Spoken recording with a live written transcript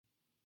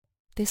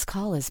This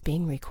call is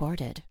being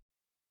recorded.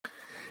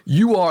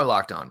 You are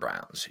Locked On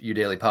Browns, your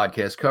daily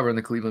podcast covering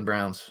the Cleveland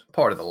Browns,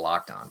 part of the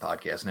Locked On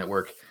Podcast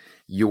Network,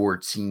 your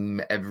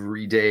team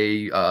every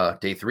day.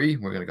 Day 3,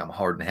 we're going to come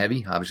hard and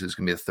heavy. Obviously, this is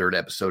going to be the third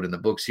episode in the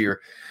books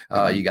here.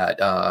 You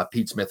got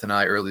Pete Smith and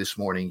I early this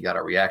morning. You got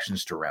our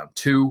reactions to round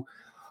 2,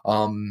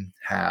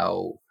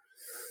 how,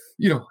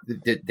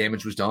 the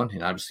damage was done,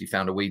 and obviously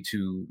found a way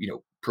to,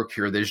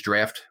 procure this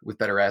draft with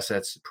better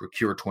assets,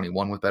 procure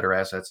 21 with better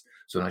assets.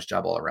 So nice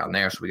job all around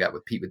there. So we got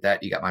with Pete with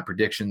that. You got my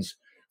predictions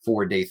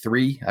for day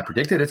 3. I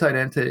predicted a tight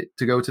end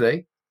to go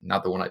today,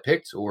 not the one I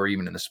picked or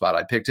even in the spot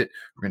I picked it.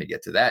 We're going to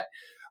get to that.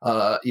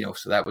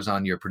 So that was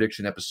on your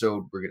prediction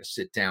episode. We're going to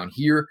sit down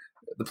here.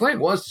 The plan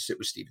was to sit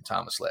with Stephen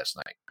Thomas last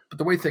night, but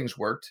the way things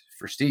worked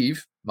for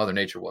Steve, Mother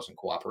Nature wasn't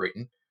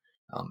cooperating.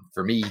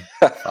 For me,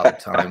 Father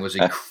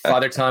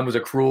Time was a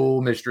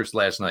cruel mistress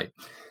last night.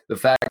 The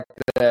fact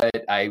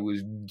that I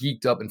was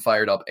geeked up and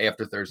fired up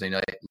after Thursday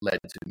night led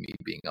to me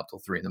being up till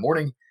 3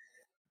 a.m,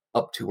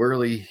 up too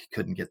early,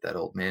 couldn't get that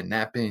old man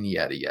napping,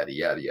 yada, yada,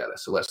 yada, yada.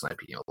 So last night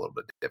became a little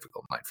bit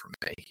difficult night for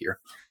me here.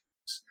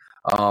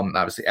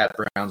 Obviously, at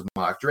Browns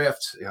mock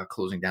draft,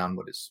 closing down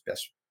what is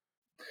best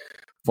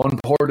fun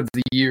part of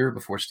the year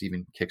before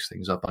Steven kicks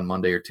things up on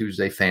Monday or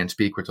Tuesday. Fan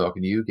speak, we're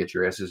talking to you. Get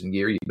your asses in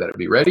gear. You better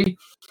be ready.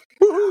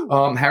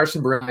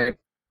 Harrison Bryant,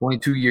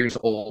 22 years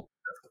old,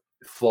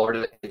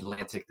 Florida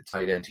Atlantic, the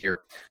tight end here.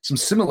 Some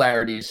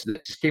similarities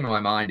that just came to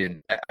my mind,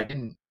 and I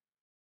don't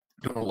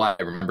know why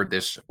I remembered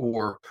this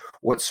or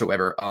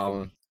whatsoever.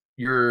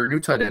 Your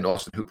new tight end,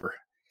 Austin Hooper,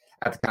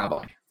 at the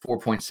combine,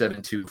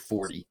 4.72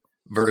 40,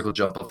 vertical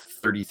jump of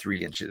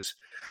 33 inches,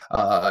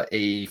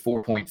 a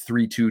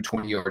 4.32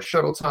 20-yard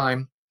shuttle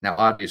time. Now,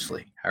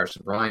 obviously,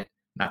 Harrison Bryant,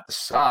 not the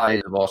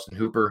size of Austin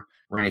Hooper,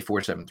 ran a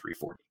 4.73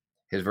 40.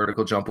 His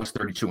vertical jump was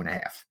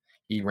 32.5.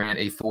 He ran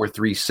a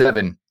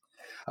 4.37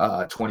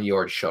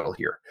 20-yard shuttle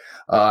here.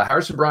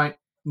 Harrison Bryant,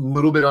 a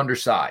little bit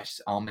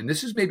undersized. And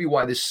this is maybe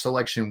why this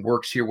selection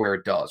works here where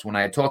it does. When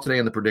I had talked today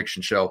on the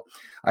prediction show,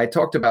 I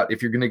talked about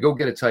if you're going to go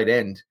get a tight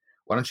end,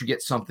 why don't you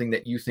get something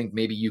that you think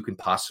maybe you can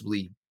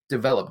possibly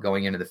develop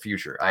going into the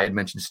future? I had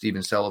mentioned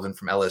Stephen Sullivan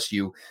from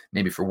LSU,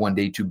 maybe for one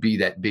day to be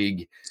that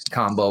big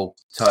combo,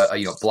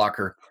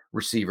 blocker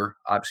receiver.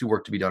 Obviously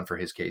work to be done for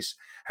his case.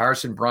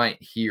 Harrison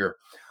Bryant here.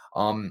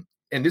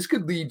 And this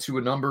could lead to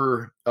a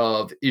number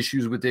of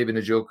issues with David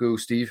Njoku.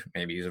 Steve,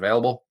 maybe he's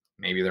available.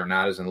 Maybe they're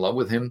not as in love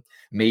with him.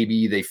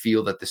 Maybe they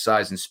feel that the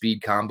size and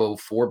speed combo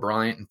for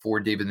Bryant and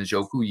for David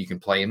Njoku, you can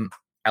play him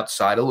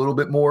outside a little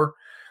bit more.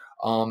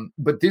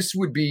 But this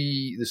would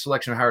be the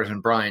selection of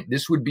Harrison Bryant.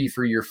 This would be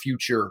for your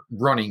future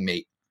running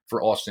mate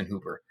for Austin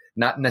Hooper,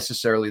 not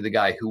necessarily the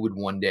guy who would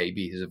one day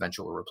be his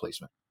eventual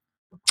replacement.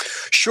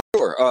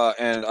 Sure.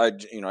 And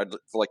I'd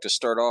like to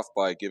start off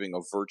by giving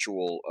a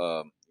virtual,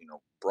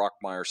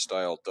 Brockmeyer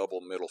style double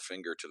middle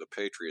finger to the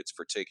Patriots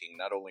for taking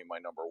not only my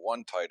number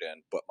 1 tight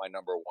end, but my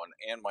number 1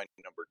 and my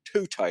number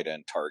 2 tight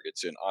end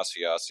targets in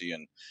Asiasi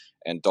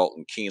and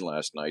Dalton Keene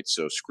last night.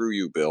 So screw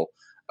you, Bill.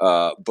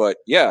 But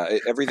yeah,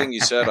 everything you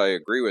said, I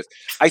agree with.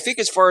 I think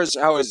as far as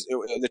how is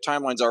the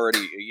timeline's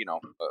already,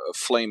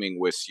 flaming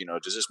with,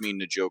 does this mean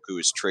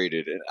Njoku is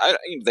traded?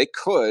 And they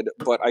could,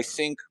 but I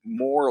think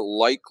more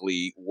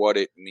likely what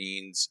it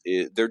means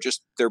is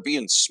they're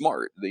being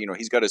smart.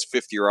 He's got his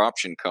 5th-year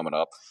option coming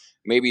up.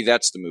 Maybe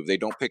that's the move. They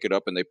don't pick it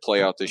up and they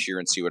play out this year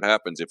and see what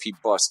happens. If he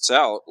busts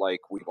out, like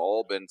we've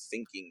all been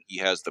thinking he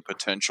has the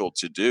potential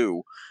to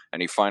do,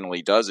 and he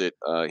finally does it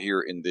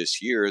here in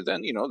this year,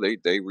 then,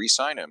 they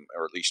re-sign him,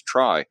 or at least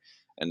try.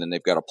 And then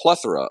they've got a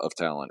plethora of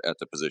talent at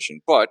the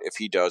position. But if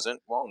he doesn't,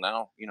 well,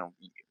 now,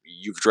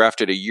 you've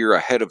drafted a year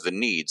ahead of the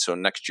need. So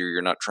next year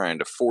you're not trying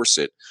to force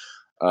it.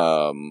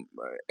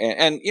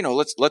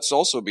 Let's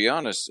also be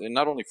honest, and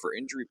not only for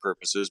injury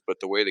purposes, but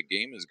the way the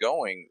game is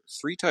going,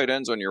 3 tight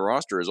ends on your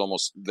roster is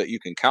almost that you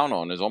can count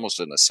on is almost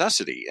a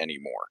necessity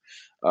anymore.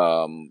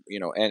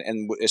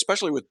 And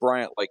especially with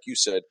Bryant, like you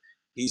said,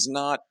 he's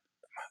not.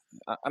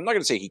 I'm not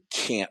going to say he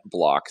can't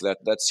block.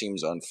 That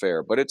seems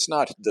unfair, but it's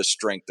not the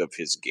strength of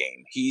his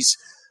game. He's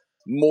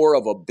more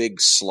of a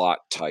big slot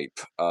type,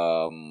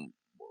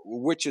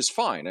 which is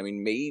fine. I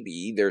mean,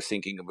 maybe they're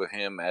thinking of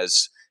him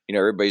as,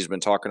 everybody's been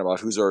talking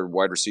about who's our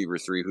wide receiver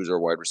 3, who's our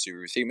wide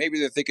receiver 3. Maybe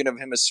they're thinking of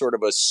him as sort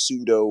of a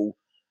pseudo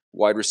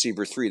wide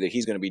receiver 3, that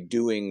he's going to be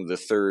doing the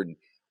third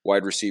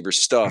wide receiver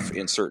stuff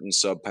in certain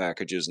sub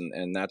packages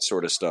and that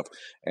sort of stuff.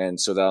 And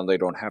so then they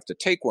don't have to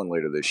take one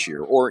later this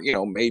year. Or,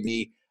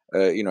 maybe,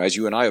 as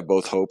you and I have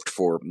both hoped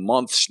for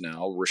months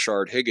now,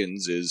 Rashard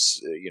Higgins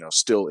is,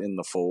 still in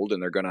the fold,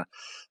 and they're going to,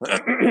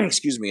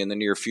 in the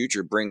near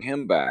future, bring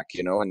him back,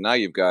 and now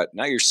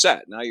you're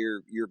set. Now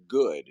you're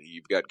good.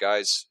 You've got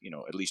guys,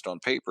 at least on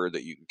paper,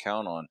 that you can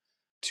count on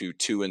to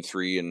 2 and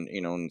 3 and,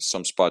 in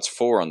some spots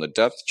 4 on the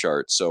depth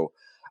chart. So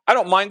I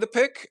don't mind the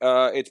pick.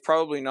 It's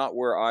probably not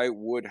where I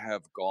would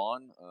have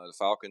gone. The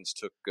Falcons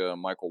took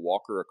Michael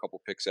Walker a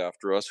couple picks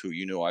after us, who,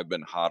 I've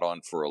been hot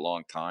on for a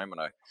long time.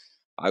 And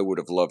I would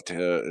have loved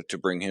to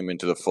bring him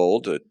into the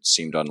fold. It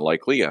seemed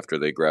unlikely after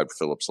they grabbed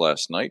Phillips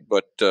last night,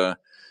 but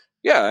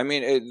Yeah, I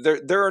mean,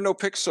 there are no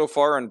picks so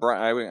far, and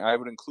I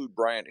would include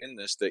Bryant in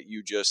this that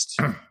you just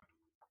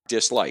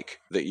dislike,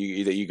 that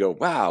you go,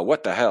 wow,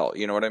 what the hell?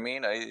 You know what I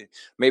mean?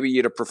 Maybe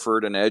you'd have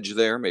preferred an edge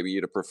there. Maybe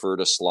you'd have preferred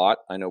a slot.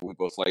 I know we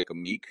both like a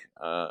Meek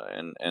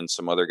and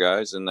some other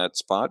guys in that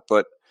spot,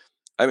 but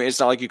I mean, it's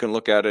not like you can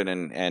look at it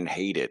and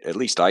hate it. At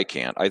least I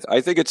can't. I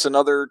think it's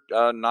another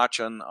notch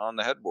on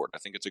the headboard. I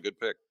think it's a good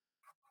pick.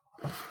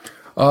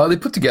 They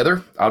put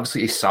together,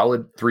 obviously, a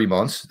solid 3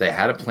 months. They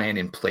had a plan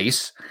in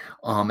place.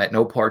 At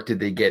no part did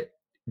they get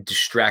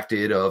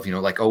distracted of,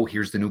 like, oh,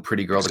 here's the new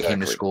pretty girl that came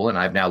to school and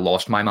I've now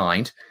lost my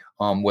mind.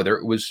 Whether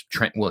it was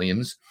Trent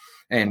Williams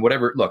and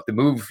whatever. Look, the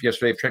move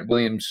yesterday, if Trent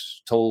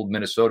Williams told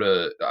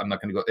Minnesota, I'm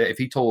not going to go. If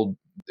he told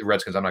the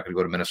Redskins, I'm not going to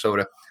go to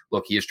Minnesota,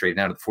 look, he is traded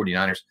down to the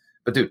 49ers.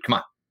 But, dude, come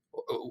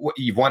on.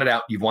 You've wanted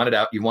out. You've wanted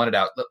out. You've wanted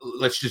out.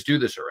 Let's just do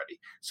this already.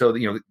 So,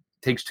 it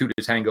takes two to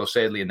tango,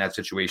 sadly, in that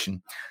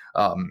situation.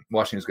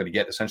 Washington's going to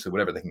get essentially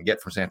whatever they can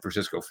get from San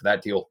Francisco for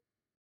that deal.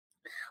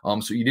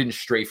 So you didn't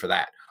stray for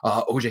that.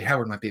 OJ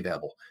Howard might be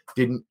available.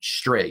 Didn't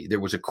stray. There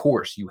was a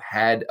course. You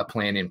had a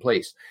plan in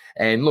place.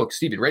 And look,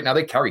 Steven, right now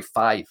they carry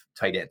 5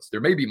 tight ends.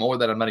 There may be more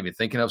that I'm not even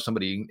thinking of,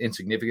 somebody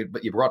insignificant,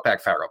 but you brought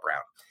back Pharaoh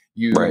Brown.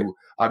 You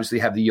obviously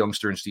have the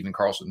youngster and Steven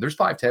Carlson. There's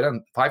 5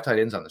 tight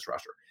ends on this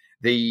roster.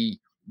 They,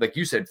 like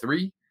you said,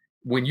 3.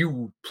 When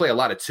you play a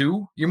lot of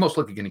 2, you're most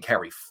likely going to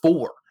carry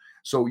 4.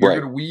 So you're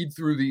going to weed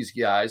through these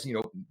guys.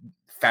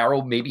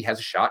 Farrell maybe has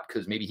a shot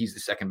because maybe he's the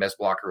second best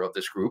blocker of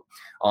this group.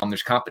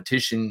 There's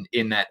competition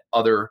in that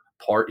other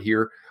part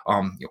here.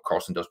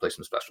 Carlson does play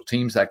some special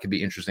teams. That could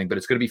be interesting, but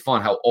it's going to be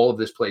fun how all of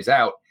this plays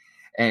out.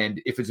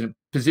 And if it's a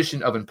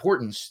position of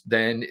importance,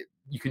 then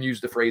you can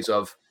use the phrase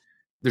of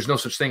there's no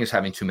such thing as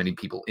having too many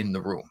people in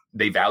the room.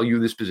 They value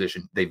this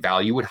position. They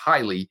value it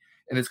highly,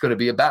 and it's going to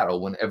be a battle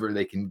whenever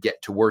they can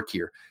get to work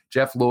here.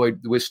 Jeff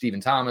Lloyd with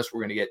Stephen Thomas. We're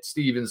going to get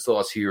Stephen's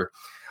thoughts here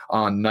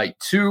on night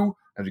 2.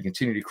 As we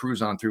continue to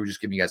cruise on through, just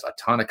giving you guys a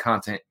ton of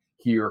content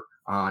here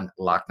on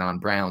Locked On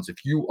Browns.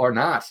 If you are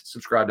not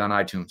subscribed on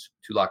iTunes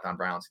to Locked On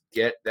Browns,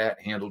 get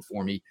that handled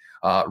for me.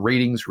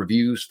 Ratings,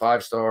 reviews,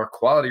 5-star,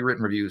 quality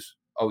written reviews,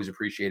 always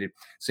appreciated.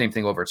 Same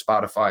thing over at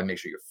Spotify. Make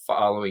sure you're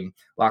following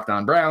Locked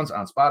On Browns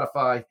on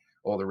Spotify.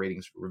 All the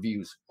ratings,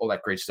 reviews, all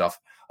that great stuff.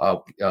 I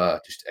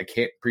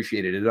can't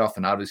appreciate it enough.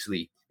 And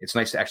obviously, it's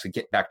nice to actually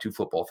get back to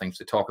football things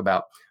to talk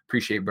about.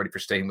 Appreciate everybody for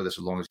staying with us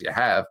as long as you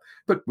have.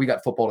 But we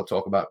got football to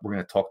talk about. We're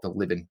going to talk the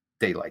living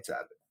daylights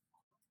out of it.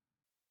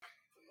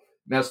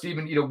 Now,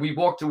 Stephen, we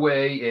walked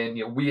away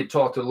and, we had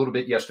talked a little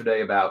bit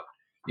yesterday about,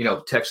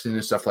 texting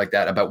and stuff like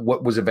that, about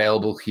what was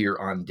available here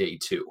on day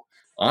 2.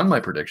 On my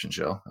prediction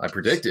show, I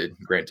predicted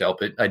Grant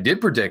Delpit. I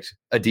did predict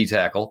a D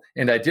tackle,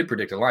 and I did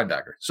predict a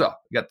linebacker. So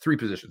you got 3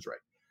 positions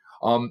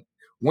right.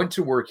 Went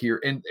to work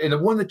here. And the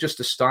one that just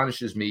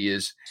astonishes me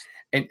is,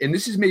 and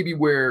this is maybe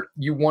where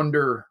you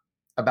wonder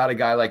about a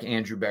guy like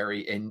Andrew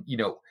Berry. And,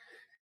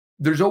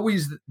 there's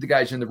always the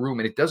guys in the room,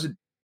 and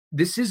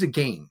this is a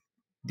game.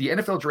 The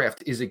NFL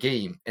draft is a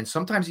game, and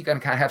sometimes you got to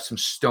kind of have some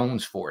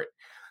stones for it.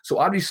 So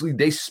obviously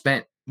they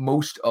spent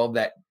most of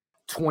that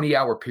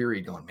 20-hour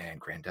period going, man,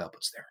 Grant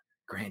Delpit's there.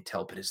 Grant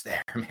Delpit is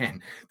there,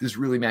 man. This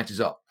really matches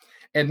up.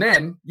 And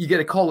then you get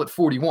a call at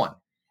 41,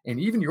 and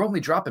even you're only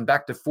dropping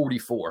back to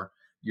 44.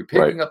 You're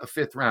picking up a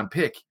 5th-round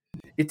pick.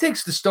 It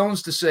takes the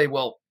stones to say,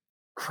 well,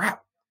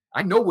 crap,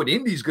 I know what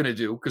Indy's going to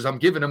do because I'm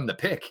giving them the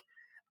pick.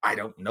 I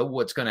don't know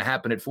what's going to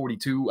happen at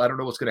 42. I don't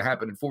know what's going to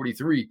happen at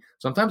 43.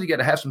 Sometimes you got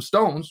to have some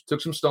stones.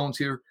 Took some stones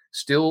here.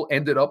 Still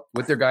ended up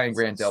with their guy in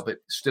Grant Delpit.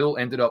 Still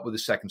ended up with a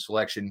 2nd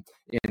selection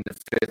in the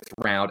 5th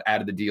round out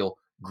of the deal.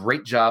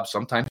 Great job.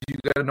 Sometimes you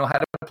got to know how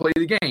to play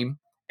the game.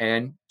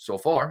 And so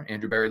far,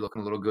 Andrew Berry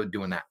looking a little good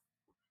doing that.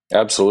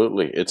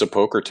 Absolutely. It's a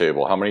poker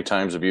table. How many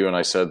times have you and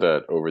I said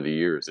that over the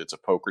years? It's a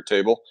poker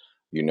table.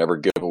 You never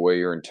give away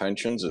your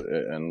intentions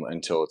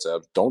until it's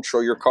out. Don't show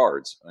your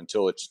cards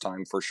until it's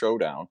time for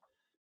showdown.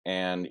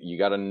 And you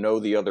got to know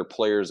the other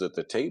players at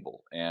the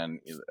table. And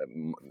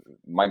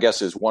my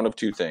guess is one of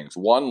 2 things.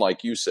 One,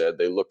 like you said,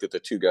 they looked at the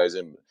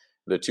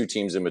 2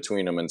 teams in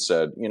between them and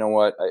said, you know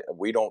what,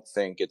 we don't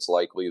think it's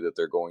likely that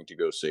they're going to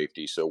go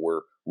safety. So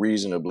we're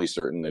reasonably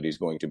certain that he's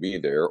going to be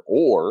there.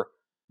 Or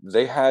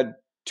they had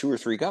 2 or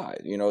 3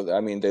 guys,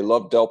 they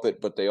loved Delpit,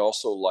 but they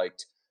also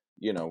liked,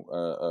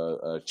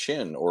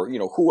 Chin or,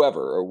 whoever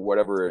or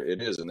whatever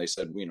it is. And they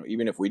said,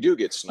 even if we do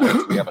get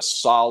sniped, we have a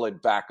solid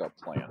backup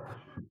plan.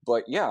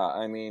 But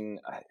yeah,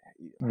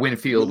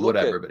 Winfield,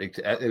 whatever, but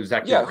it was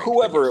actually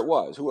whoever it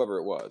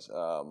was.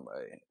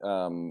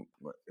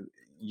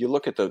 You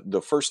look at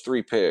the first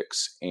 3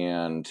 picks,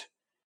 and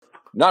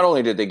not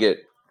only did they get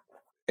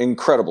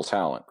incredible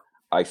talent,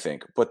 I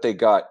think, but they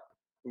got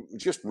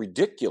just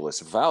ridiculous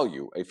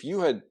value. If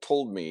you had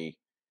told me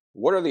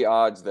what are the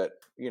odds that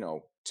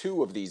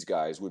 2 of these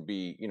guys would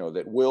be,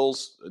 that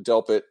Wills,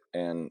 Delpit,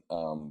 and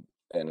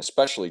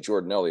especially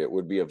Jordan Elliott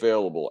would be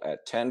available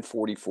at 10,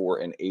 44,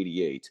 and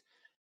 88.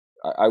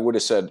 I would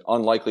have said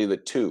unlikely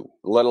that 2,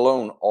 let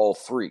alone all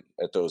 3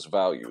 at those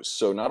values.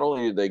 So not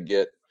only did they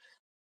get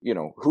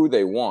who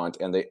they want,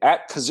 and they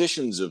at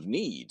positions of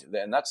need.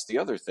 And that's the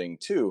other thing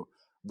too.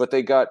 But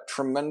they got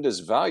tremendous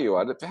value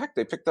out of it. Heck,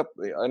 they picked up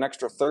an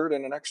extra third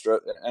and an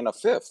extra and a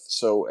fifth.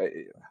 So,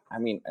 I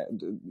mean,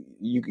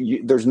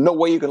 there's no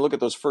way you can look at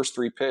those first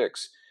three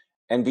picks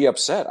and be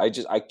upset.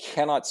 I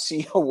cannot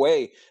see a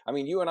way. I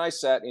mean, you and I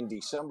sat in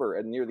December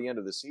and near the end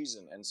of the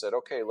season and said,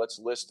 okay, let's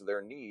list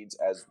their needs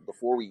as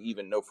before we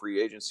even know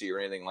free agency or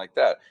anything like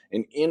that.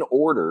 And in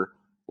order,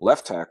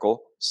 left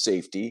tackle,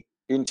 safety,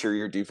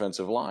 interior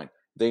defensive line.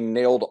 They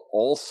nailed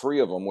all three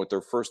of them with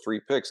their first three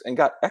picks and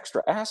got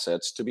extra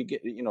assets to be,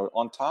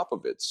 on top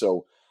of it.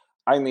 So,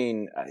 I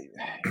mean,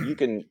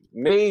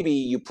 maybe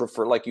you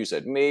prefer, like you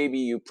said, maybe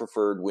you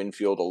preferred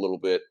Winfield a little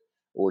bit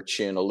or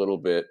Chin a little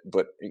bit,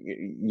 but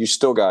you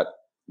still got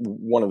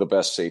one of the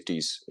best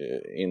safeties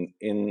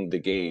in the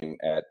game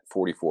at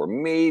 44.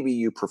 Maybe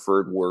you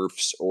preferred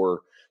Wirfs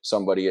or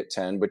somebody at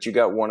 10, but you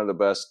got one of the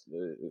best,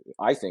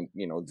 I think,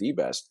 the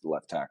best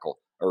left tackle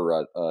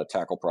or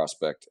tackle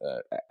prospect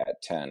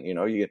at 10.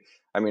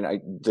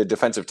 The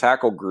defensive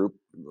tackle group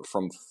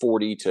from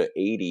 40 to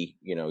 80,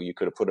 you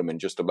could have put them in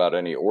just about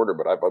any order,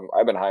 but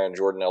I've been high on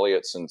Jordan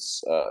Elliott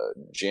since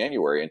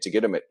January, and to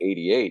get him at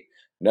 88,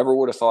 never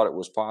would have thought it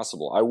was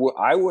possible.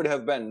 I would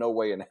have been no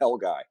way in hell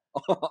guy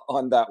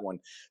on that one.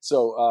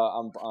 So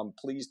I'm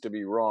pleased to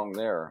be wrong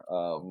there.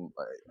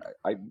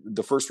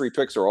 The first three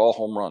picks are all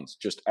home runs,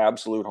 just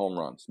absolute home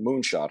runs,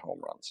 moonshot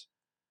home runs.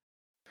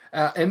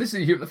 And this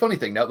is here the funny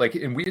thing now,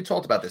 and we had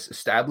talked about this,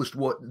 established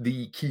what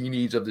the key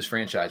needs of this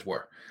franchise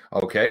were.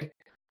 Okay.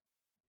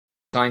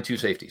 Signed 2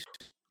 safeties,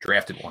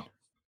 drafted 1,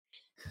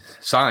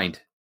 signed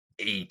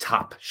a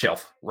top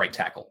shelf right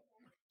tackle,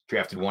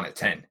 drafted 1 at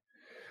 10.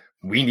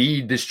 We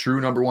need this true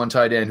number 1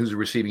 tight end who's a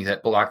receiving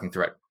blocking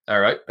threat. All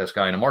right. Best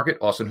guy in the market,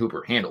 Austin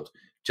Hooper, handled.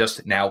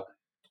 Just now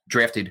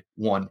drafted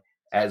 1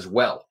 as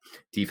well.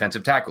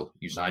 Defensive tackle,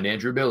 you signed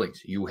Andrew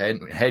Billings. You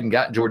hadn't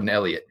got Jordan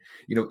Elliott.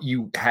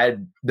 You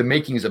had the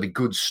makings of a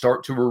good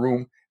start to a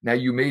room. Now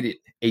you made it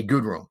a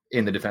good room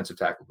in the defensive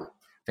tackle group.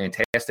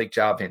 Fantastic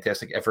job,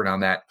 fantastic effort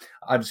on that.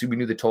 Obviously, we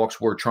knew the talks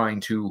were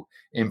trying to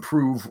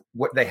improve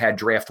what they had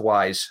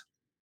draft-wise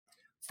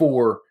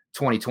for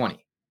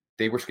 2020.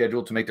 They were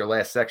scheduled to make their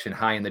last section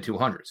high in the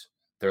 200s.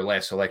 Their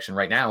last selection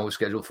right now was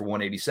scheduled for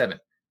 187.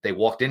 They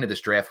walked into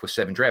this draft with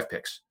 7 draft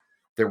picks.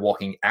 They're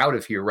walking out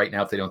of here right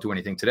now, if they don't do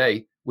anything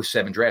today, with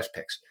 7 draft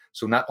picks.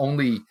 So not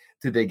only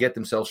did they get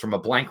themselves from a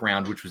blank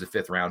round, which was the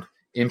 5th round,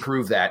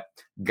 improve that,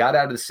 got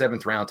out of the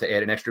 7th round to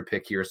add an extra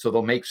pick here. So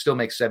they'll still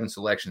make 7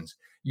 selections.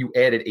 You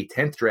added a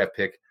 10th draft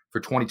pick for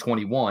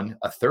 2021,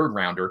 a 3rd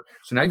rounder.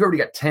 So now you've already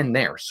got 10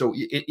 there. So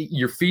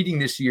you're feeding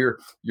this year.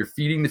 You're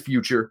feeding the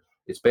future.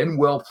 It's been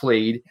well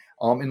played.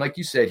 And like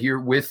you said here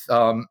with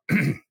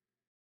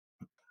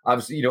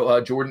obviously,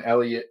 Jordan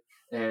Elliott,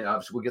 and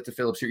obviously we'll get to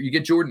Phillips here. You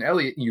get Jordan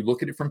Elliott and you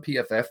look at it from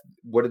PFF.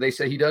 What do they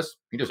say he does?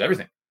 He does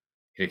everything.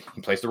 He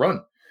plays the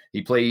run.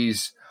 He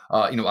plays,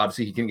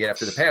 obviously he can get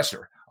after the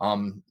passer.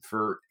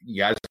 For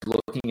you guys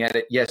looking at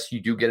it, yes,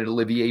 you do get an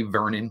Olivier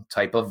Vernon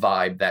type of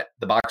vibe that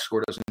the box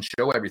score doesn't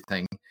show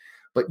everything,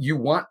 but you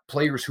want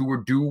players who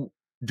will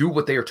do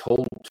what they are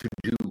told to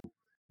do,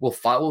 will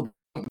follow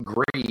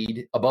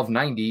grade above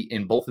 90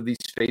 in both of these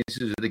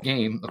phases of the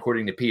game,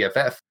 according to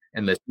PFF,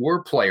 and the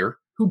your player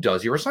who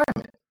does your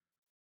assignment.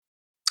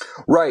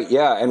 Right.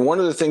 Yeah. And one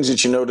of the things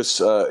that you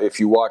notice if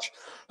you watch,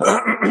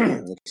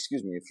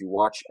 if you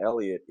watch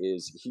Elliott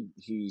is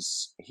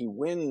he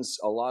wins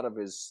a lot of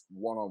his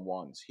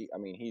one-on-ones.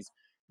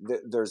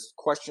 There's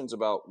questions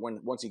about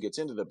once he gets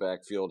into the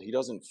backfield, he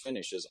doesn't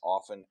finish as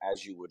often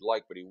as you would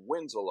like, but he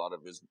wins a lot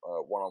of his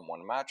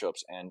one-on-one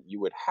matchups. And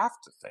you would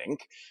have to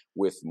think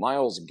with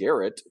Myles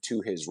Garrett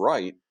to his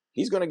right,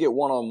 he's going to get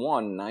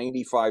one-on-one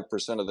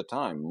 95% of the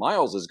time.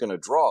 Myles is going to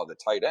draw the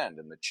tight end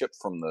and the chip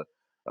from the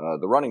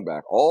running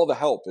back. All the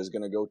help is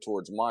going to go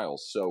towards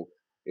Myles. So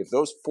if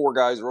those 4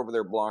 guys are over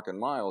there blocking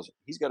Myles,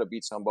 he's got to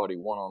beat somebody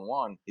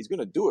one-on-one. He's going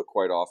to do it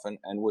quite often.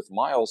 And with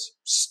Myles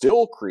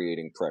still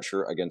creating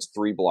pressure against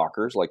 3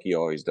 blockers like he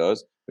always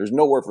does, there's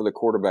nowhere for the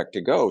quarterback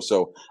to go.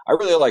 So I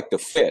really like the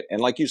fit.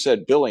 And like you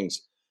said,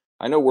 Billings,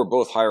 I know we're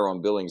both higher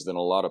on Billings than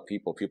a lot of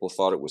people. People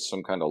thought it was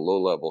some kind of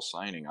low-level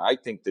signing. I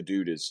think the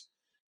dude is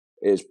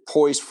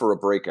poised for a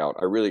breakout.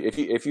 I really,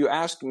 if you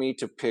ask me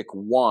to pick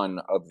one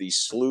of the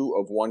slew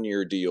of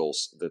 1-year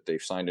deals that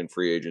they've signed in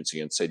free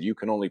agency and said you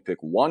can only pick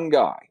one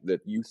guy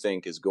that you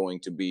think is going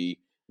to be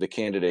the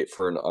candidate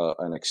for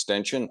an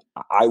extension,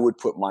 I would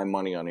put my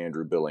money on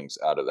Andrew Billings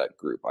out of that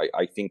group.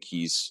 I think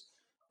he's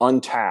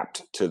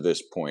untapped to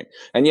this point.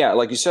 And yeah,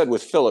 like you said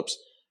with Phillips,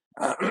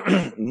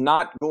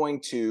 not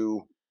going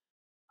to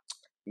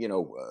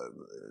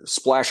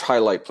splash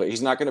highlight play.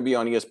 He's not going to be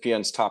on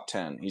ESPN's top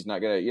 10. He's not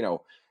going to,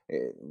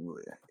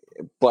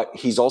 but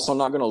he's also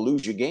not going to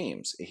lose you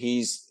games.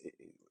 He's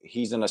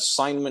an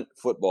assignment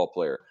football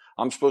player.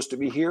 I'm supposed to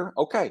be here.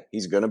 Okay.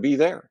 He's going to be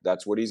there.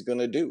 That's what he's going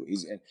to do.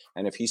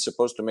 And if he's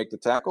supposed to make the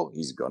tackle,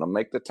 he's going to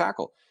make the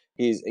tackle.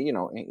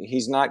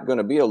 He's not going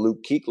to be a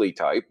Luke Kuechly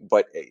type,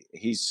 but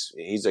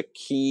he's a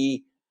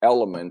key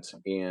element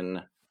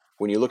in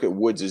when you look at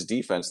Woods'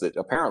 defense that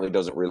apparently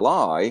doesn't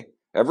rely,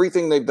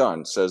 everything they've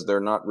done says they're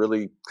not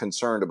really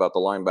concerned about the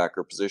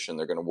linebacker position.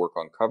 They're going to work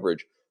on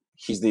coverage.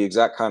 He's the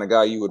exact kind of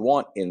guy you would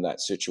want in that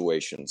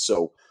situation.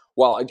 So,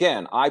 while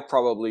again, I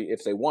probably,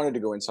 if they wanted to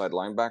go inside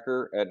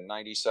linebacker at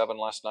 97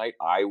 last night,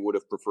 I would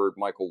have preferred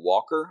Michael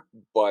Walker.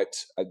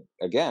 But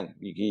again,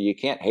 you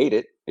can't hate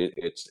it.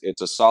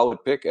 It's a solid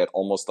pick at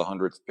almost the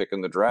 100th pick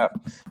in the draft.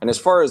 And as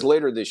far as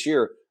later this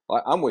year,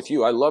 I'm with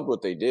you. I loved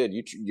what they did.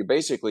 You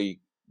basically,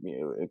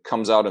 it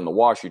comes out in the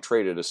wash. You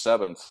traded a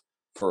 7th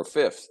for a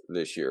 5th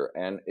this year.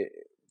 And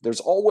there's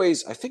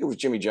always, I think it was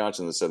Jimmy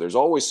Johnson that said, there's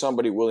always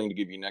somebody willing to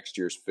give you next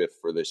year's 5th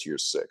for this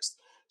year's 6th.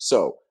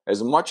 So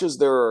as much as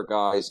there are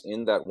guys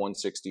in that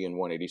 160 and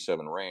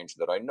 187 range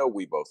that I know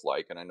we both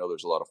like, and I know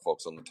there's a lot of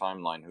folks on the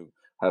timeline who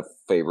have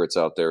favorites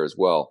out there as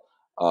well,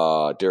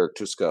 Derek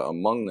Tuska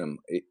among them,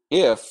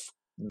 if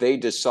they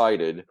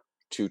decided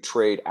to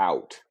trade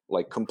out,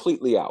 like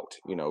completely out,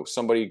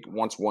 somebody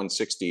wants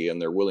 160 and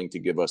they're willing to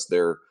give us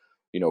their,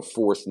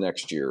 4th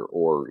next year,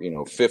 or,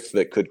 5th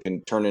that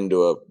can turn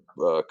into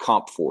a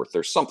comp 4th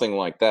or something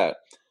like that.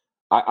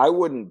 I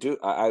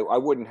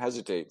wouldn't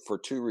hesitate for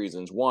 2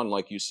 reasons. One,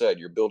 like you said,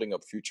 you're building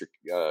up future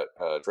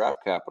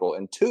draft capital.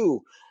 And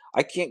 2,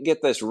 I can't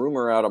get this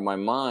rumor out of my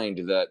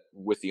mind that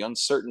with the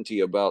uncertainty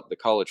about the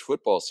college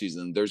football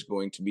season, there's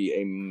going to be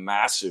a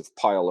massive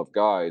pile of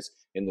guys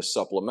in the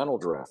supplemental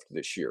draft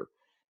this year.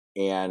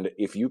 And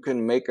if you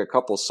can make a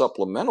couple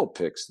supplemental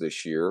picks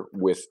this year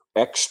with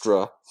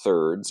extra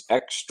 3rds,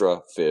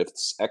 extra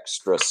 5ths,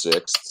 extra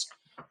 6ths,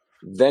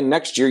 then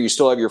next year you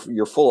still have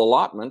your full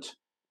allotment.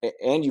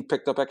 And you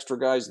picked up extra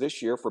guys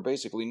this year for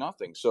basically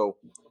nothing. So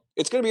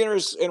it's going to be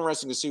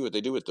interesting to see what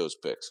they do with those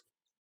picks.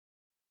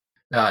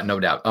 No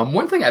doubt.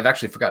 One thing I've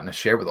actually forgotten to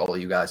share with all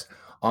of you guys.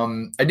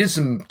 I did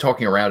some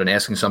talking around and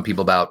asking some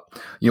people about,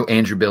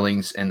 Andrew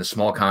Billings and the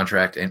small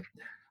contract. And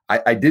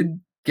I did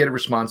get a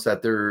response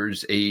that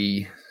there's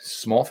a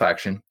small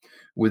faction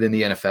within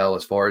the NFL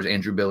as far as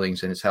Andrew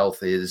Billings and his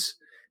health is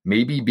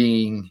maybe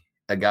being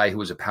a guy who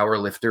was a power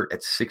lifter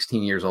at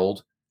 16 years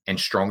old and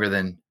stronger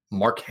than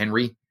Mark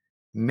Henry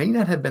may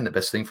not have been the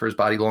best thing for his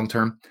body long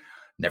term.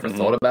 Never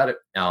thought about it.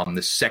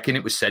 The second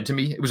it was said to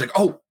me, it was like,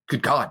 oh,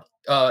 good God.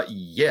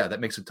 Yeah,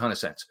 that makes a ton of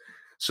sense.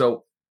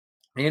 So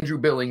Andrew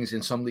Billings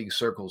in some league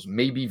circles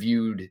may be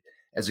viewed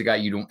as a guy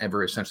you don't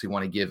ever essentially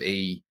want to give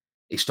a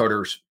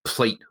starter's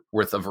plate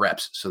worth of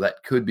reps. So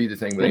that could be the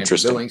thing with Andrew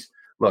Billings.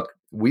 Look,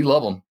 we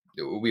love him.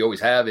 We always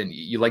have. And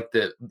you like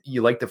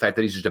the fact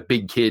that he's just a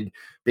big kid,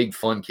 big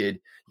fun kid.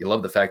 You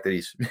love the fact that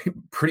he's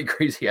pretty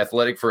crazy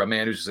athletic for a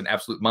man who's just an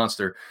absolute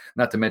monster.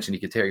 Not to mention he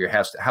could tear your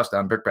house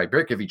down brick by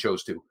brick if he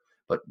chose to.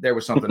 But there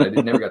was something I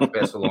never got to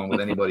pass along with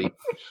anybody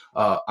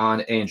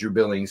on Andrew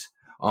Billings.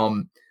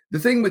 The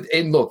thing with,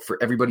 and look, for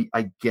everybody,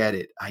 I get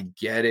it.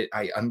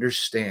 I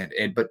understand.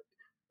 But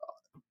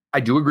I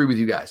do agree with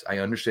you guys. I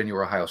understand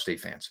you're Ohio State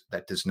fans.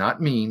 That does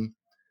not mean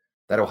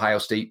that Ohio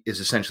State is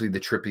essentially the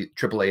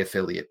AAA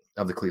affiliate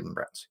of the Cleveland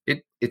Browns.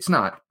 It's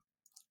not.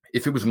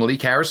 If it was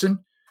Malik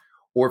Harrison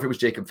or if it was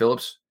Jacob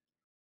Phillips,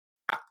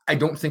 I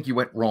don't think you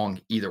went wrong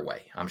either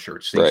way. I'm sure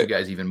it stings you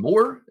guys even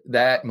more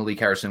that Malik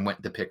Harrison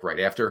went to pick right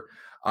after.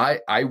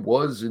 I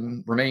was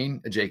and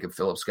remain a Jacob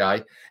Phillips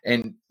guy.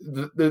 And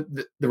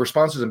the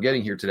responses I'm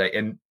getting here today,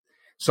 and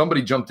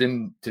somebody jumped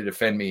in to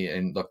defend me.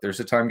 And look,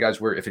 there's a time,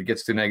 guys, where if it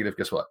gets too negative,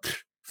 guess what?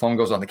 Phone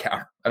goes on the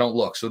counter. I don't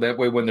look. So that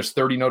way, when there's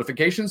 30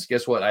 notifications,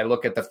 guess what? I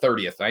look at the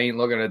 30th. I ain't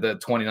looking at the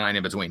 29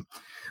 in between.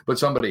 But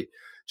somebody,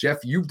 Jeff,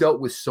 you've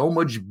dealt with so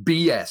much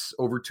BS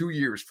over 2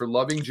 years for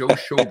loving Joe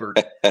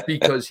Schobert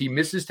because he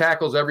misses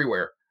tackles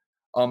everywhere.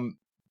 The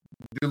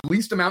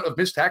least amount of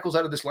missed tackles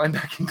out of this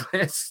linebacking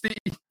class,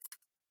 Steve,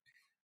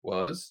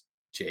 was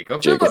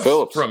Jacob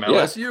Phillips from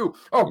LSU.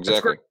 Yeah, oh, exactly.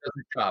 That's great. Does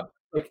his job.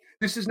 Like,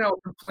 this is now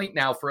a complaint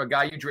now for a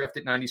guy you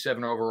drafted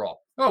 97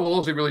 overall. Oh, well,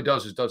 all he really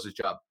does his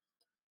job.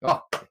 Oh,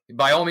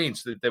 by all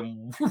means,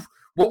 then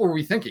what were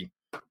we thinking?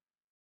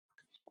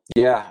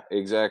 Yeah,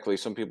 exactly.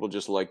 Some people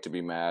just like to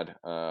be mad,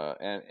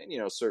 and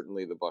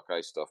certainly the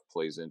Buckeye stuff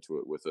plays into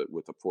it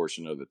with a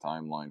portion of the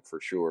timeline for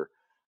sure.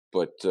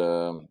 But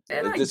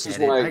this is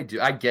why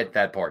I get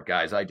that part,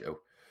 guys. I do.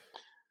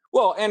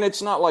 Well, and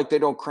it's not like they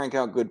don't crank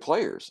out good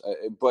players,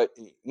 but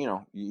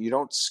you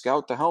don't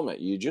scout the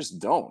helmet. You just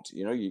don't.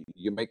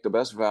 You make the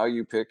best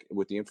value pick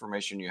with the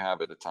information you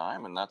have at the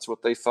time, and that's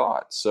what they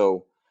thought.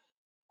 So,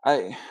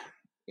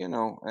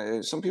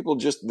 some people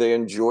they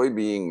enjoy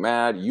being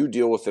mad. You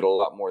deal with it a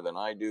lot more than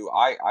I do.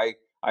 I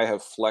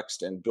have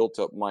flexed and built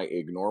up my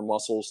ignore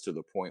muscles to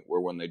the point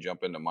where when they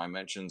jump into my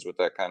mentions with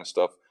that kind of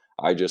stuff,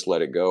 I just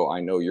let it go.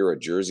 I know you're a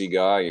Jersey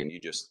guy and you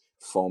just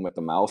foam at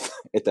the mouth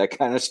at that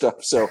kind of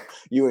stuff. So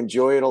you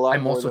enjoy it a lot.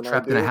 I'm also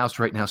trapped in a house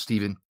right now,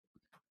 Steven.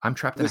 I'm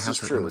trapped in a house right now.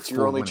 This is true. It's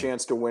your only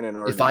chance to win an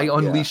argument. If I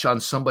unleash on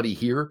somebody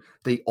here,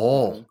 they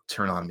all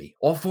turn on me.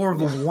 All 4 of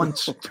them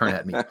once turn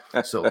at me.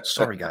 So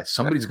sorry, guys.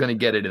 Somebody's going to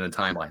get it in a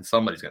timeline.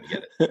 Somebody's going to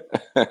get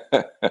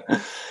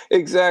it.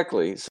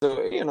 Exactly.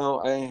 So,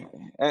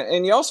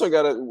 and you also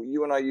got to,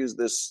 you and I use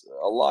this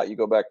a lot. You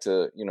go back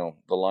to,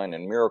 the line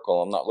in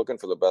Miracle, I'm not looking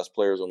for the best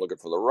players, I'm looking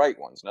for the right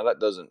ones. Now, that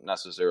doesn't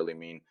necessarily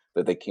mean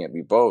that they can't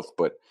be both,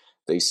 but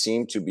they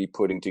seem to be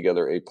putting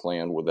together a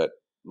plan with that,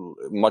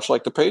 much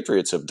like the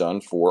Patriots have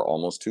done for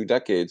almost 2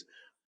 decades.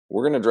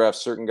 We're going to draft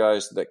certain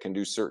guys that can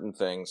do certain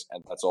things,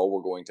 and that's all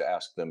we're going to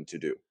ask them to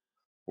do.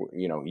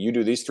 You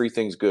do these 3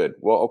 things good.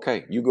 Well,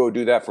 okay, you go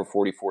do that for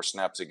 44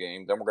 snaps a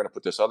game. Then we're going to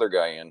put this other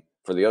guy in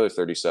for the other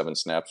 37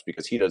 snaps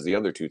because he does the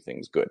other 2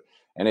 things good.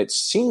 And it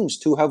seems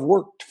to have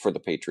worked for the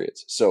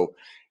Patriots. So,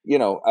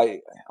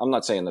 I'm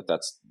not saying that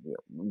that's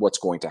what's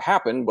going to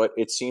happen, but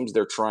it seems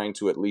they're trying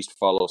to at least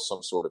follow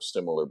some sort of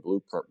similar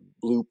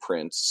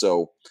blueprint.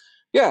 So,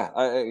 yeah,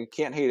 I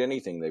can't hate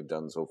anything they've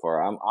done so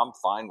far. I'm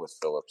fine with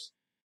Phillips.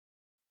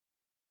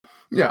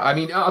 Yeah, I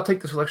mean, I'll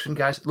take the selection,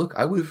 guys. Look,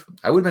 I would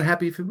have been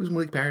happy if it was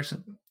Malik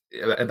Harrison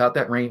about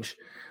that range.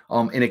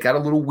 And it got a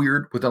little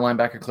weird with the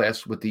linebacker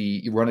class with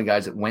the running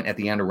guys that went at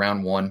the end of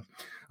round 1.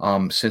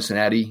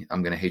 Cincinnati,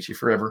 I'm going to hate you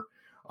forever.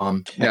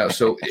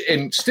 So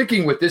and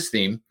sticking with this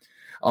theme,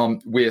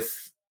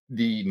 with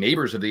the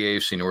neighbors of the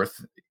AFC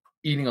North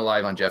eating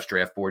alive on Jeff's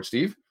draft board,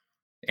 Steve,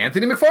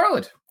 Anthony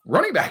McFarland,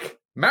 running back,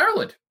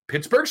 Maryland,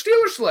 Pittsburgh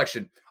Steelers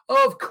selection.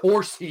 Of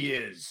course he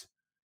is.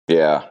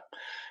 Yeah.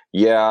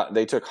 Yeah,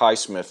 they took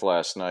Highsmith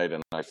last night,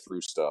 and I threw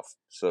stuff.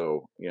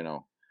 So,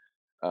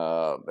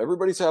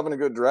 everybody's having a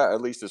good draft,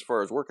 at least as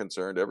far as we're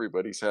concerned.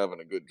 Everybody's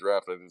having a good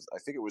draft. I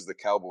think it was the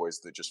Cowboys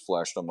that just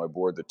flashed on my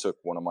board that took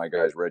one of my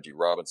guys, Reggie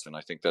Robinson.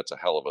 I think that's a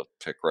hell of a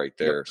pick right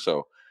there. Yep.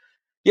 So,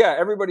 yeah,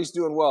 everybody's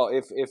doing well.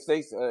 If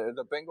they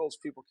the Bengals,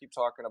 people keep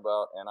talking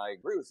about, and I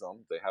agree with them,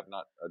 they have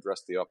not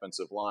addressed the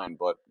offensive line,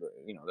 but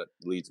that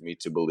leads me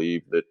to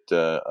believe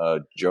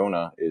that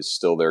Jonah is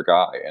still their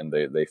guy, and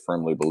they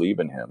firmly believe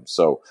in him.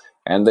 So,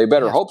 and they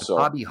better hope so.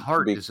 Bobby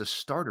Hart is a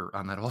starter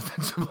on that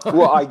offensive line.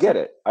 Well, I get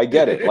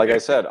it. Like I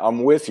said,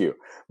 I'm with you,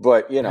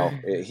 but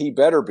he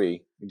better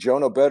be.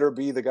 Jonah better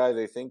be the guy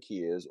they think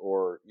he is,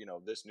 or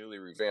this newly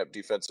revamped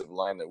defensive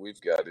line that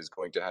we've got is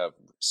going to have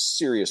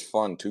serious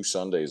fun 2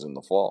 Sundays in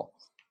the fall.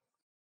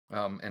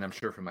 And I'm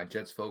sure for my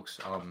Jets folks,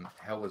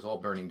 hell is all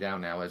burning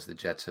down now as the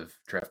Jets have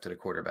drafted a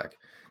quarterback,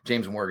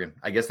 James Morgan.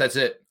 I guess that's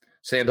it.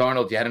 Sam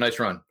Darnold, you had a nice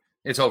run.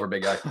 It's over,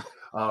 big guy.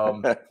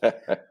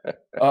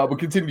 We'll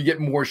continue to get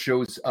more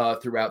shows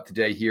throughout the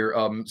day here.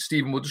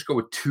 Steven, we'll just go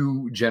with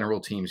 2 general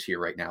teams here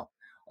right now.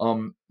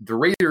 The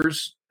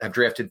Raiders have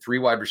drafted 3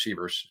 wide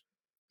receivers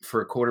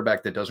for a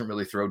quarterback that doesn't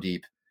really throw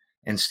deep.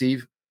 And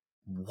Steve,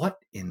 what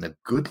in the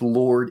good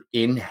Lord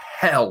in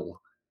hell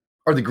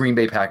are the Green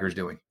Bay Packers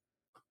doing?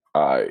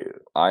 I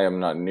am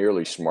not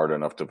nearly smart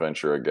enough to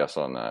venture a guess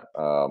on that.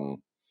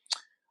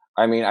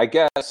 I mean, I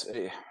guess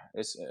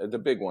it's the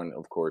big one,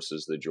 of course,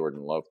 is the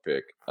Jordan Love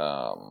pick.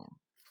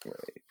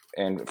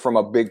 And from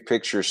a big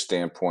picture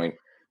standpoint,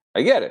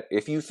 I get it.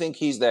 If you think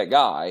he's that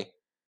guy,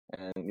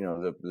 and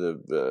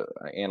the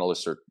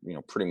analysts are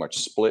pretty much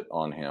split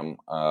on him,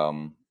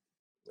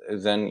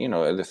 then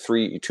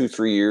the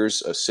 3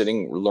 years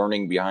sitting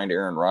learning behind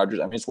Aaron Rodgers.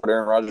 I mean, it's what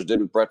Aaron Rodgers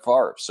did with Brett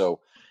Favre. So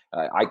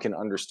I can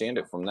understand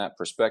it from that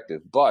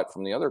perspective. But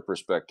from the other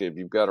perspective,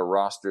 you've got a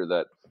roster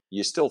that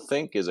you still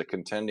think is a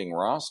contending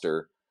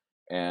roster,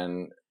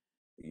 and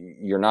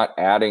you're not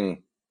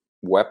adding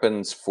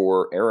weapons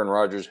for Aaron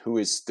Rodgers, who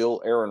is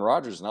still Aaron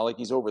Rodgers. Not like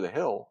he's over the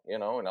hill,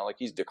 not like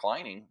he's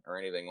declining or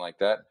anything like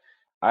that.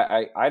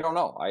 I don't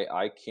know.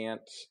 I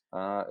can't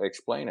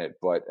explain it.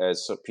 But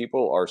as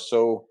people are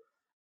so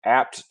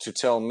apt to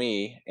tell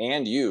me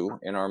and you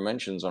in our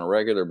mentions on a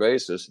regular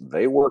basis,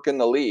 they work in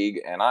the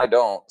league and I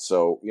don't.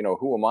 So,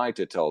 who am I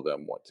to tell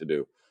them what to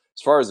do?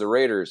 As far as the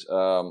Raiders,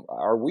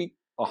 are we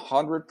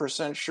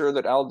 100% sure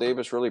that Al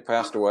Davis really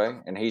passed away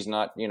and he's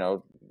not,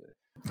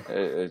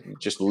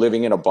 just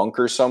living in a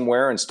bunker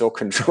somewhere and still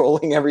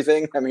controlling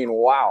everything? I mean,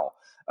 wow.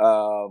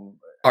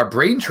 Are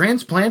brain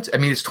transplants? I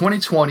mean, it's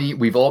 2020.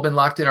 We've all been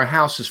locked in our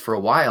houses for a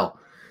while.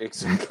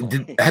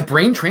 Exactly. Have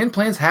brain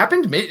transplants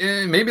happened?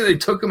 Maybe they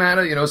took him out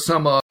of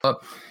some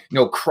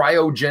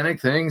cryogenic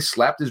thing,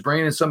 slapped his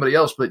brain in somebody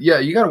else. But yeah,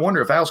 you got to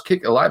wonder if Al's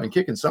alive and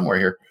kicking somewhere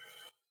here.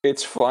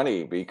 It's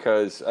funny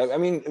because I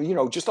mean,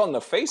 just on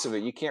the face of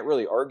it, you can't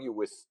really argue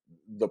with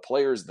the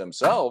players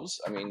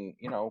themselves. I mean,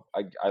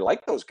 I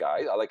like those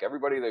guys. I like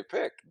everybody they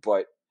picked,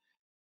 but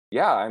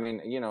yeah, I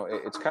mean,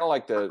 it's kind of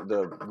like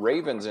the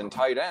Ravens and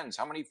tight ends.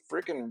 How many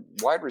freaking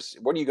wide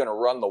receivers? What are you going to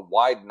run, the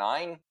wide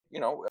 9?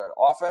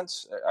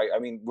 Offense. I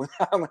mean,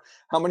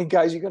 how many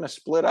guys are you going to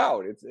split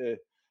out?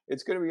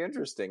 It's going to be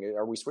interesting.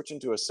 Are we switching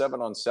to a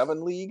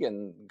 7-on-7 league?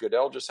 And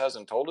Goodell just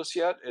hasn't told us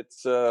yet.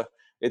 It's going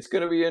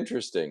to be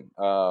interesting.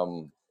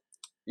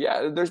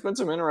 Yeah, there's been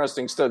some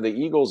interesting stuff. The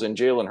Eagles and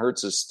Jalen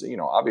Hurts is,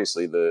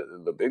 obviously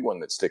the big one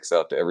that sticks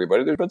out to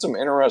everybody. There's been some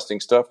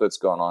interesting stuff that's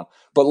gone on,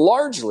 but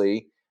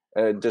largely,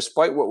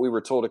 despite what we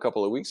were told a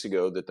couple of weeks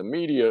ago that the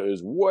media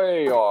is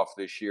way off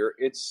this year,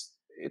 it's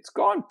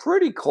gone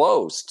pretty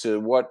close to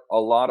what a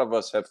lot of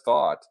us have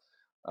thought.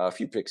 A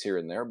few picks here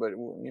and there, but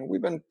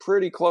we've been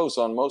pretty close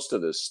on most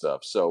of this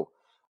stuff. So,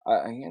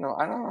 I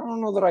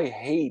don't know that I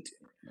hate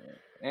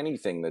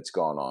anything that's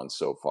gone on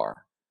so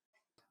far.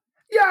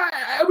 Yeah,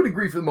 I would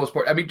agree for the most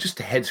part. I mean, just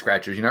head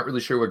scratchers. You're not really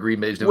sure what Green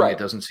Bay is doing. Right. It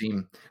doesn't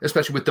seem,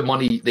 especially with the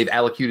money they've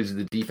allocated to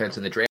the defense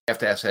and the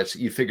draft assets.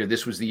 You figure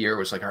this was the year. It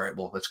was like, all right,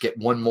 well, let's get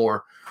one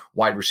more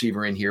wide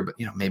receiver in here. But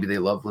maybe they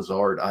love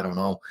Lazard. I don't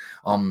know.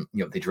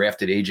 They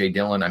drafted AJ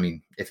Dillon. I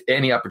mean, if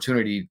any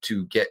opportunity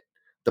to get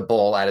the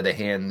ball out of the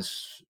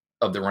hands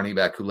of the running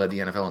back who led the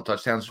NFL in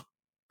touchdowns,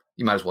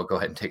 you might as well go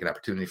ahead and take an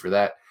opportunity for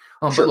that.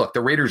 Sure. But look, the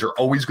Raiders are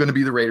always going to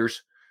be the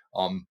Raiders.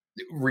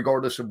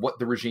 Regardless of what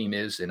the regime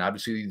is. And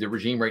obviously the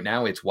regime right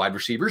now, it's wide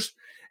receivers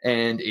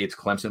and it's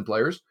Clemson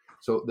players.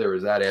 So there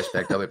is that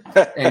aspect of it.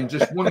 And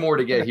just one more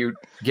to get here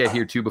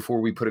too, before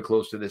we put a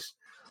close to this.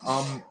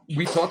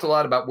 We talked a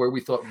lot about where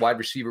we thought wide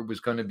receiver was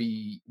going to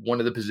be one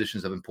of the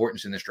positions of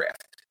importance in this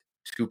draft.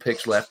 2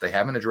 picks left. They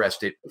haven't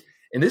addressed it.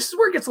 And this is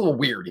where it gets a little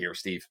weird here,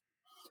 Steve.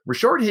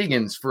 Rashard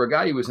Higgins, for a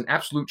guy who is an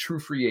absolute true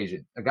free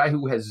agent, a guy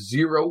who has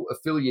zero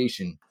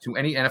affiliation to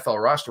any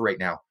NFL roster right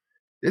now,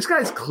 This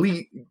guy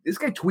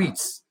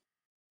tweets,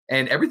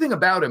 and everything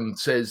about him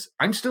says,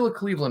 I'm still a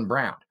Cleveland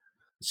Brown.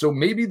 So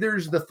maybe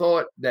there's the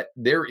thought that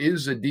there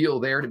is a deal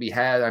there to be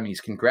had. I mean, he's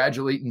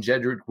congratulating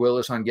Jedrick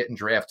Willis on getting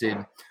drafted.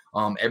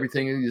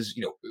 Everything is,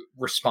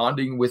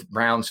 responding with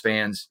Browns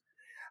fans.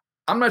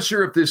 I'm not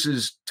sure if this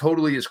is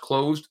totally as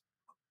closed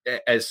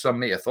as some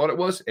may have thought it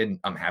was, and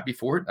I'm happy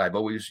for it. I've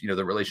always,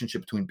 the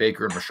relationship between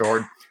Baker and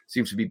Rashard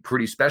seems to be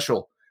pretty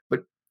special.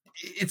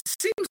 It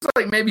seems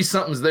like maybe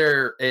something's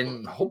there,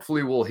 and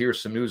hopefully we'll hear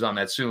some news on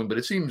that soon. But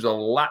it seems a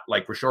lot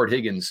like Rashard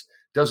Higgins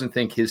doesn't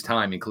think his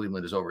time in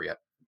Cleveland is over yet.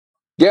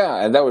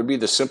 Yeah, and that would be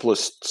the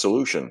simplest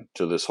solution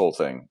to this whole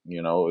thing,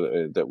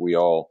 that we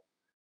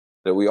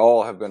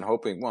all have been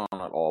hoping, well,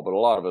 not all, but a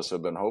lot of us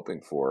have been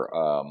hoping for.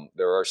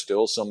 There are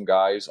still some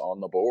guys on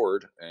the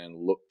board and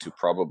look to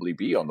probably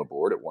be on the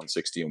board at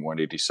 160 and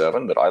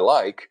 187 that I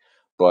like,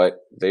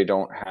 but they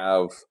don't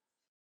have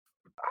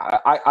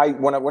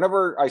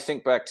whenever I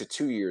think back to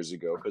 2 years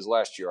ago, because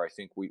last year I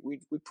think we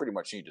pretty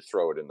much need to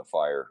throw it in the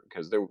fire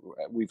because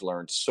we've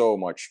learned so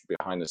much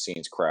behind the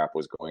scenes crap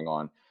was going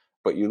on.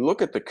 But you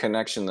look at the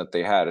connection that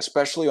they had,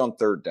 especially on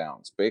third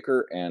downs,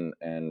 Baker and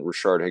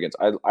Rashard Higgins.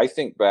 I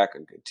think back,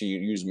 to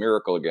use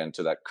Miracle again,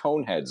 to that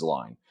Coneheads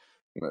line,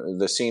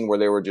 the scene where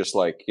they were just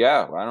like,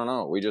 yeah, I don't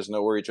know, we just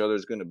know where each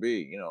other's going to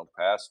be,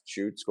 pass,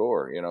 shoot,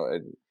 score,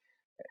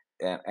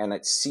 And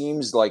it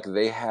seems like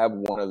they have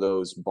one of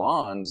those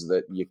bonds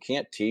that you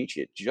can't teach.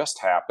 It just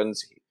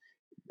happens.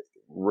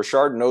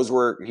 Rashard knows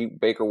where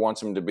Baker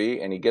wants him to be,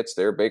 and he gets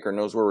there. Baker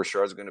knows where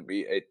Rashard's going to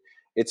be.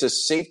 It's a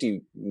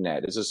safety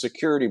net. It's a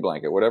security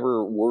blanket,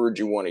 whatever word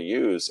you want to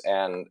use.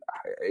 And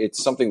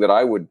it's something that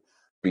I would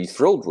be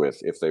thrilled with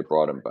if they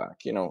brought him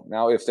back.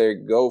 Now if they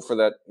go for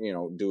that,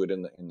 do it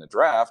in the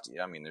draft.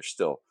 I mean, there's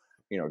still.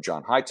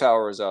 John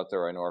Hightower is out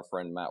there. I know our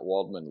friend Matt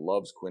Waldman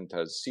loves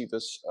Quintez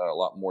Cephas a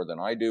lot more than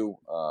I do.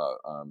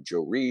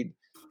 Joe Reed.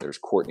 There's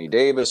Courtney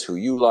Davis, who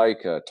you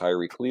like.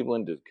 Tyree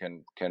Cleveland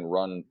can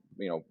run,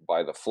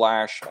 by the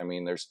flash. I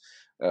mean, there's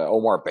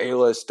Omar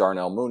Bayless,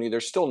 Darnell Mooney.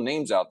 There's still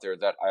names out there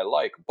that I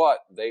like,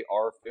 but they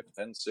are 5th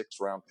and 6th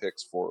round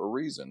picks for a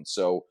reason.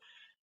 So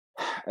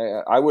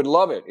I would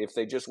love it if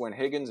they just went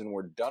Higgins and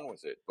we're done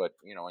with it. But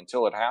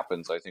until it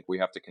happens, I think we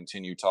have to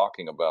continue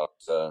talking about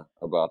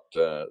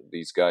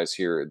these guys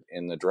here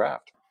in the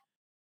draft.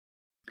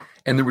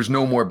 And there was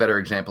no more better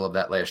example of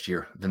that last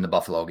year than the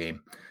Buffalo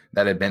game.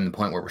 That had been the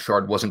point where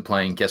Rashard wasn't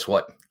playing. Guess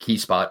what? Key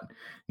spot.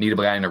 Need a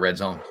guy in the red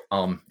zone.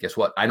 Guess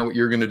what? I know what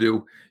you're going to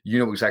do. You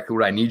know exactly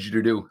what I need you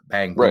to do.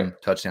 Bang, boom,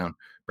 right. Touchdown.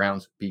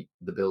 Browns beat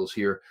the Bills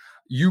here.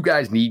 You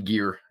guys need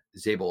gear.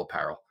 Zabel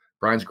Apparel.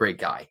 Brian's a great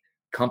guy.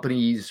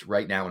 Companies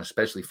right now, and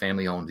especially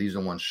family owned, these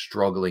are the ones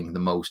struggling the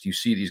most. You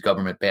see these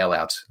government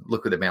bailouts.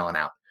 Look who they're bailing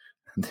out.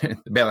 They're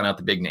bailing out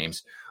the big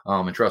names.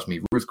 And trust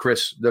me, Ruth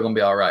Chris, they're going to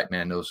be all right,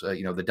 man. Those,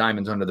 the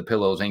diamonds under the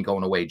pillows ain't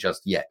going away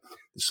just yet.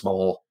 The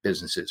small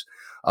businesses.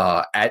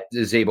 At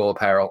Zabel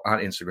Apparel on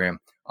Instagram,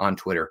 on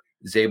Twitter,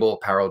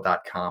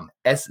 zabelapparel.com,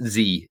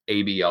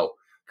 SZABO.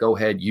 Go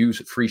ahead, use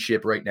free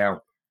ship right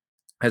now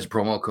as a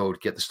promo code.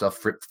 Get the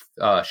stuff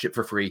shipped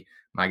for free.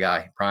 My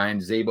guy, Brian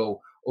Zabo,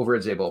 over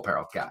at Zabel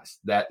Apparel, guys.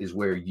 That is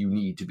where you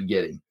need to be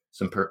getting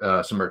some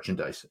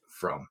merchandise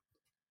from.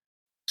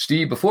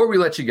 Steve, before we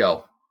let you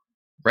go,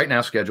 right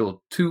now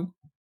scheduled 2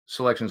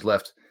 selections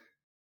left.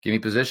 Give me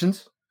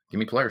positions. Give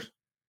me players.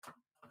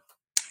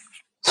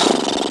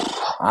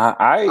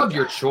 Of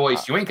your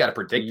choice. You ain't got to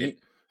predict it.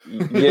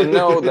 You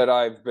know that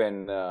I've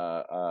been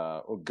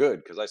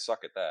good because I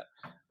suck at that.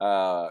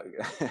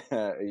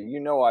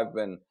 I've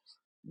been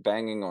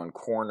banging on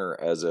corner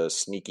as a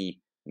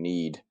sneaky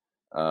need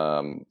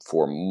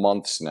for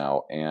months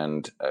now,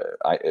 and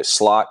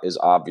slot is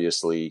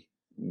obviously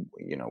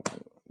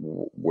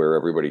where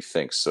everybody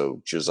thinks.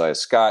 So Josiah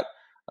Scott,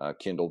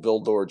 Kendall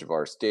Vildor,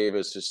 Javaris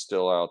Davis is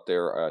still out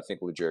there. I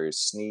think L'Jarius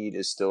Sneed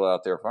is still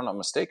out there. If I'm not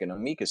mistaken,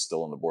 Amik is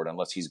still on the board,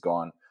 unless he's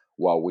gone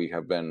while we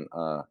have been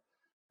on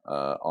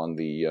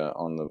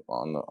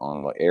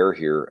the air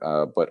here.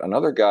 But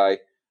another guy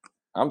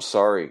I'm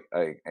sorry.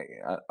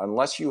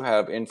 Unless you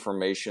have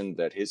information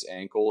that his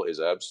ankle is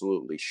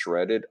absolutely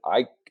shredded,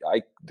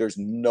 there's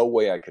no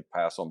way I could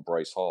pass on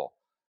Bryce Hall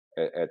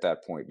at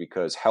that point,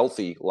 because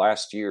healthy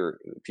last year,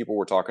 people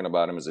were talking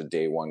about him as a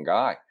day one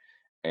guy.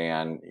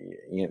 And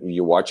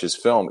you watch his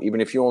film,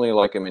 even if you only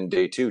like him in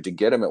day two, to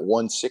get him at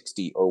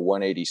 160 or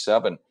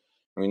 187.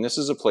 I mean, this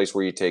is a place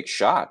where you take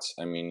shots.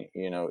 I mean,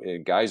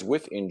 guys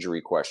with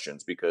injury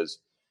questions, because,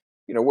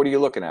 what are you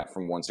looking at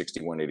from 160,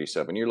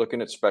 187? You're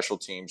looking at special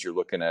teams. You're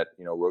looking at,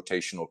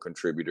 rotational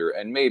contributor.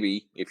 And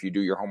maybe if you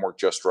do your homework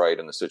just right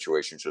and the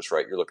situation's just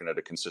right, you're looking at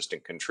a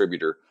consistent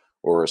contributor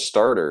or a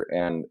starter.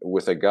 And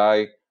with a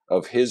guy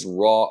of his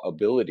raw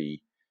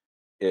ability,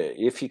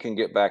 if he can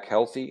get back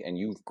healthy, and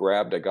you've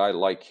grabbed a guy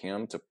like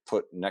him to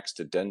put next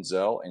to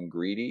Denzel and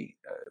Greedy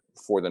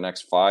for the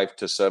next 5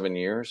 to 7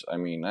 years, I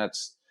mean,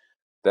 that's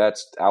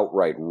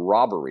outright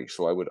robbery.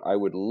 So I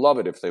would love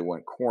it if they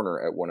went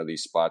corner at one of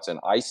these spots. And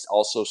I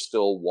also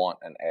still want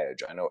an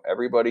edge. I know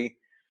everybody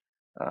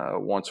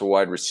wants a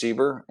wide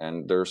receiver,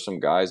 and there's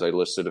some guys I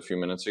listed a few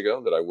minutes ago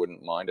that I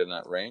wouldn't mind in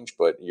that range.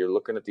 But you're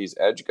looking at these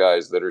edge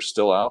guys that are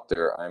still out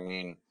there. I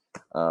mean,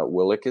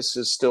 Willikis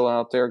is still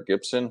out there.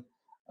 Gibson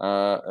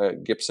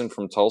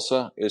from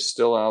Tulsa is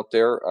still out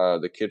there.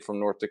 The kid from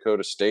North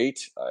Dakota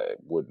State, I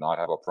would not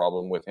have a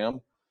problem with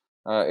him.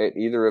 At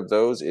either of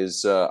those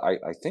is,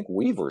 I think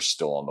Weaver's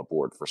still on the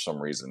board for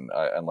some reason,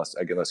 unless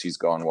he's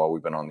gone while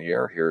we've been on the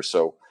air here.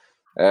 So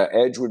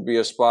edge would be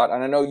a spot.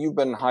 And I know you've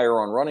been higher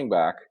on running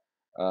back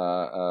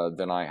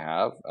than I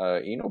have.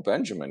 Eno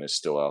Benjamin is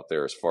still out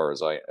there as far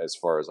as I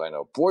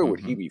know. Boy, would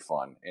he be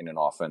fun in an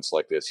offense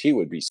like this. He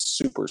would be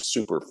super,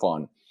 super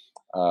fun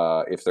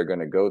if they're going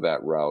to go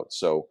that route.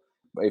 So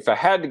if I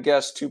had to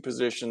guess two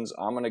positions,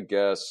 I'm going to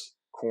guess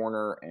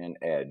corner and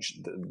edge.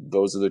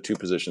 Those are the two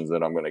positions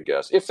that I'm going to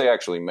guess, if they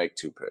actually make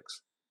two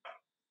picks.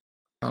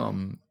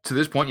 To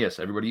this point, yes,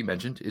 everybody you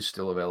mentioned is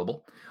still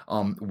available.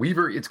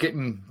 Weaver, it's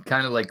getting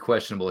kind of like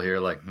questionable here.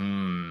 Like,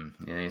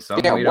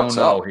 something we don't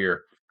know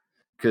here,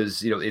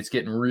 because it's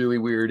getting really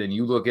weird. And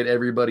you look at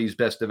everybody's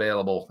best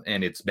available,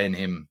 and it's been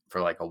him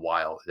for like a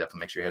while. It definitely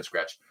makes your head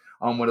scratch.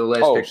 One of the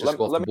last picks just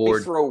off the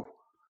board.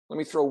 Let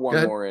me throw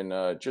one more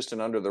in, just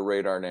an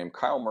under-the-radar name.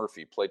 Kyle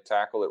Murphy played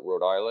tackle at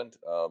Rhode Island.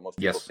 Most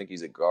people think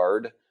he's a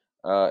guard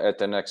at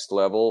the next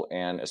level,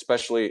 and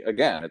especially,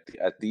 again,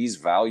 at these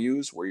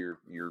values where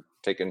you're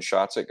taking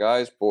shots at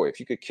guys, boy,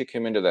 if you could kick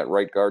him into that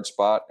right guard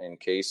spot in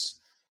case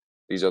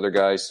these other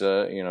guys,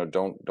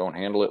 don't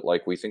handle it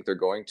like we think they're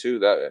going to,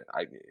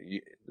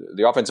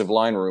 the offensive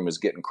line room is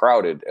getting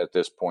crowded at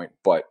this point,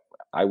 but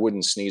I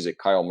wouldn't sneeze at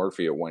Kyle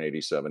Murphy at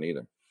 187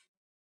 either.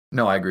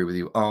 No, I agree with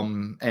you.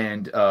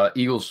 And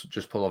Eagles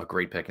just pulled off a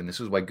great pick, and this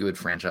is why good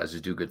franchises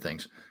do good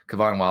things.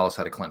 Kevon Wallace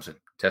out of Clemson,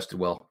 tested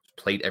well,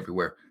 played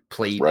everywhere,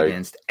 played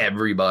against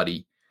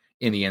everybody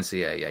in the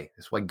NCAA.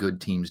 That's why good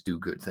teams do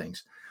good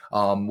things.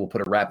 We'll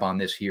put a wrap on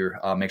this here.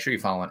 Make sure you're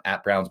following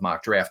at Browns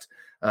Mock Draft.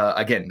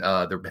 Again,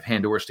 the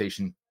Pandora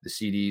Station, the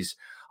CDs.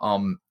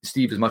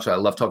 Steve, as much as I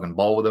love talking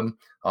ball with him,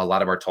 a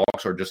lot of our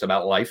talks are just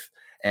about life,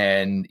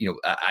 and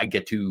I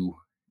get to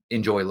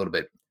enjoy a little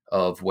bit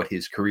of what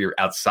his career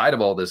outside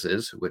of all this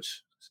is,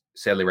 which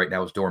sadly right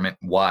now is dormant.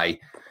 Why?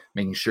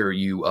 Making sure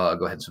you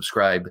go ahead and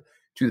subscribe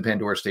to the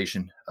Pandora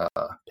Station,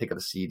 pick up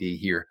a CD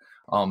here.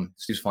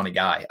 Steve's a funny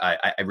guy.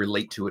 I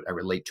relate to it. I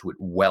relate to it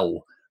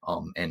well.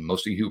 And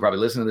most of you who probably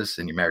listen to this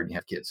and you're married and you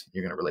have kids,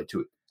 you're going to relate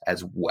to it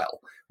as well.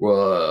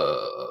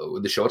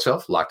 The show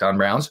itself, Locked On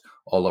Browns,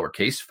 all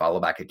lowercase, follow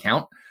back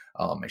account.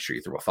 Make sure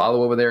you throw a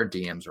follow over there.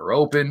 DMs are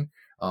open.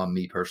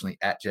 Me personally,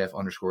 at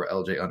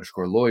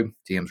Jeff_LJ_Lloyd.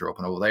 DMs are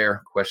open over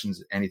there.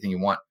 Questions, anything you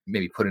want,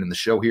 maybe put it in the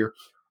show here.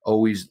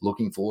 Always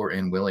looking for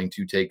and willing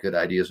to take good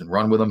ideas and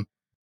run with them.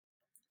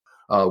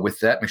 With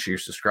that, make sure you're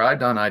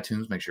subscribed on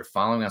iTunes. Make sure you're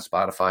following on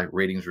Spotify.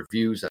 Ratings,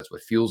 reviews. That's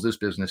what fuels this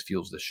business,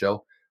 fuels this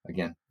show.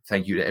 Again,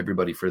 thank you to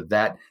everybody for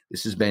that.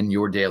 This has been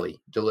your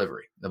daily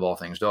delivery of all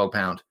things Dog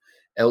Pound.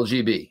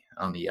 LGB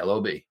on the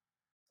LOB.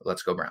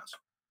 Let's go Browns.